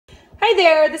Hi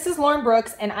there, this is Lauren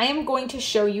Brooks, and I am going to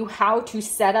show you how to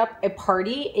set up a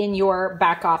party in your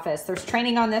back office. There's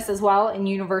training on this as well in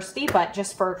university, but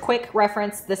just for quick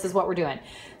reference, this is what we're doing.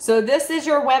 So this is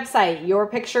your website. Your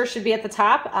picture should be at the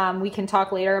top. We can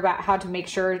talk later about how to make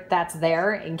sure that's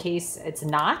there in case it's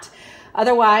not.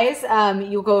 Otherwise,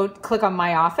 you'll go click on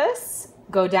My Office,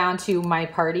 go down to My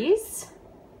Parties.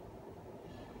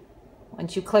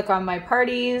 Once you click on My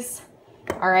Parties,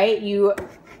 all right, you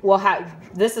will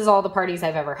have, this is all the parties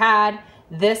I've ever had.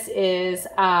 This is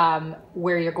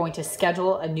where you're going to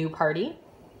schedule a new party.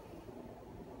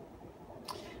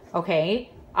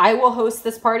 Okay, I will host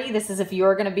this party. This is if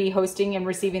you're going to be hosting and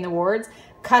receiving the awards,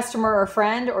 customer or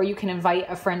friend, or you can invite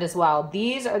a friend as well.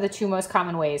 These are the two most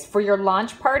common ways. For your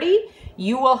launch party,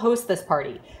 you will host this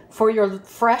party. For your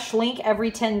fresh link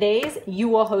every 10 days, you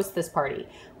will host this party.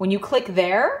 When you click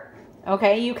there,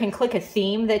 okay, you can click a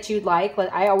theme that you'd like.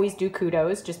 I always do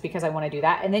kudos just because I want to do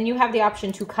that. And then you have the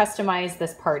option to customize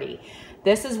this party.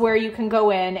 This is where you can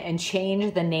go in and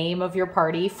change the name of your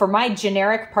party. For my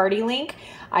generic party link,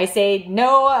 I say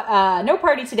no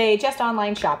party today, just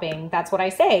online shopping. That's what I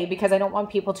say because I don't want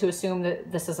people to assume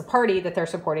that this is a party that they're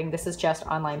supporting. This is just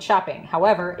online shopping.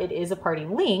 However, it is a party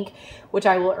link, which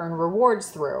I will earn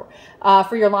rewards through.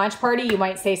 For your launch party, you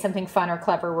might say something fun or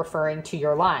clever referring to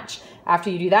your launch. After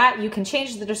you do that, you can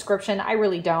change the description. I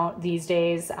really don't these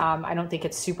days. I don't think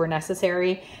it's super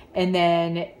necessary. And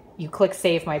then you click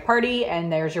Save My Party,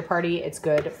 and there's your party. It's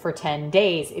good for 10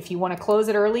 days. If you want to close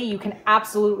it early, you can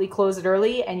absolutely close it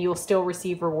early, and you'll still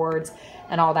receive rewards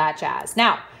and all that jazz.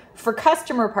 Now, for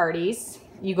customer parties,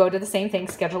 you go to the same thing,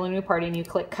 schedule a new party, and you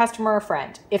click customer or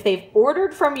friend. If they've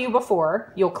ordered from you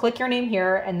before, you'll click your name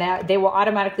here, and that they will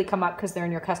automatically come up because they're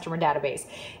in your customer database.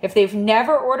 If they've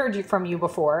never ordered from you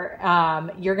before,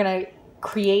 you're going to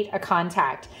create a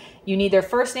contact. You need their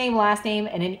first name, last name,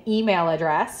 and an email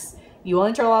address. You'll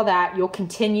enter all that, you'll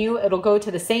continue, it'll go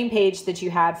to the same page that you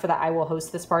had for the I will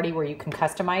host this party where you can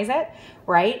customize it,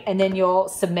 right? And then you'll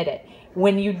submit it.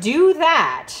 When you do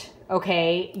that,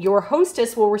 okay, your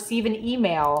hostess will receive an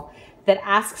email that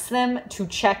asks them to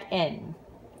check in.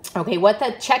 Okay, what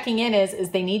the checking in is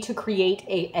they need to create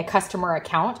a customer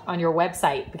account on your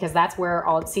website because that's where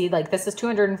I'll see, like this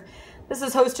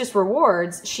is hostess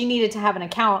rewards. She needed to have an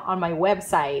account on my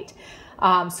website.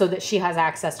 So that she has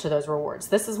access to those rewards.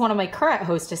 This is one of my current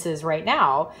hostesses right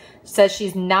now, says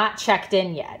she's not checked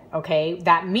in yet, okay?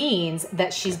 That means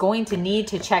that she's going to need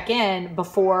to check in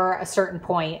before a certain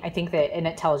point. I think that, and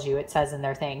it tells you, it says in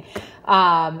their thing,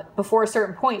 before a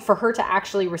certain point for her to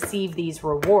actually receive these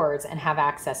rewards and have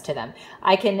access to them.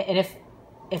 And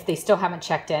if they still haven't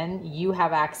checked in, you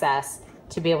have access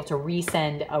to be able to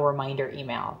resend a reminder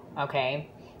email, okay?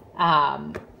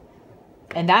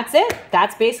 And that's it.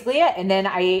 That's basically it. And then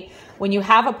when you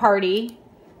have a party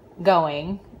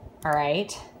going, all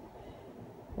right,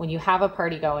 when you have a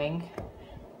party going,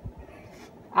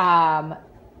 and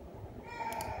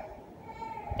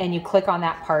you click on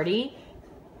that party,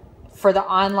 for the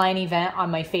online event on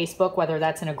my Facebook, whether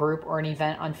that's in a group or an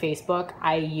event on Facebook,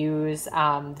 I use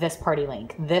this party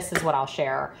link. This is what I'll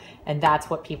share, and that's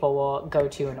what people will go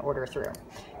to and order through.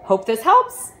 Hope this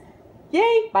helps.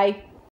 Yay. Bye.